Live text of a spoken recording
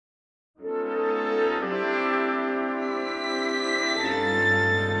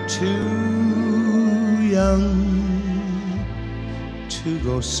Too young to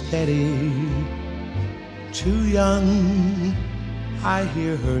go steady, too young, I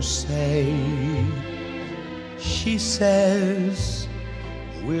hear her say. She says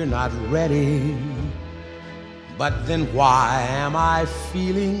we're not ready, but then why am I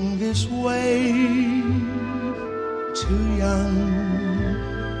feeling this way? Too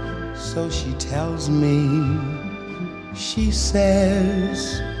young, so she tells me. She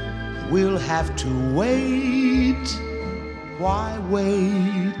says we'll have to wait. Why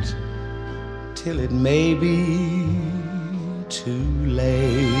wait till it may be too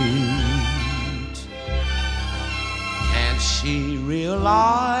late? Can't she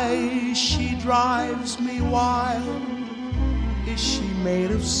realize she drives me wild? Is she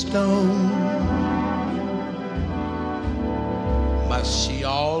made of stone? Must she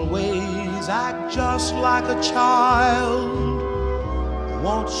always act just like a child?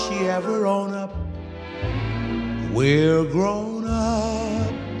 Won't she ever own up? We're grown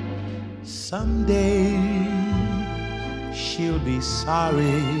up. Someday she'll be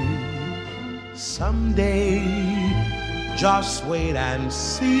sorry. Someday, just wait and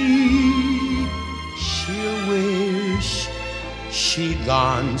see. She'll wish she'd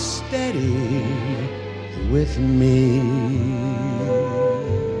gone steady with me.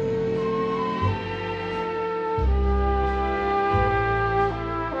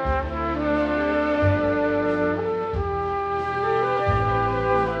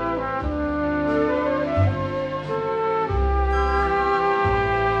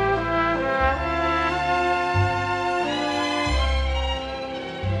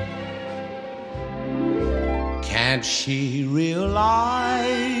 Can't she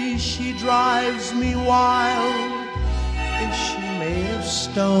realize she drives me wild? Is she made of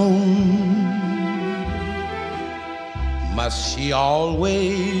stone? Must she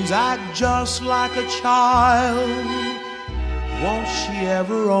always act just like a child? Won't she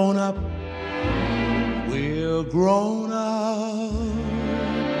ever own up? We're grown up.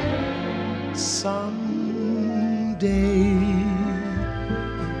 Someday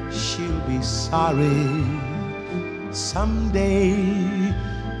she'll be sorry. Someday,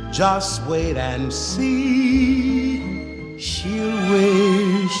 just wait and see. She'll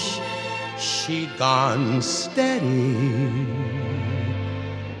wish she'd gone steady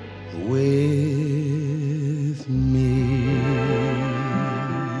with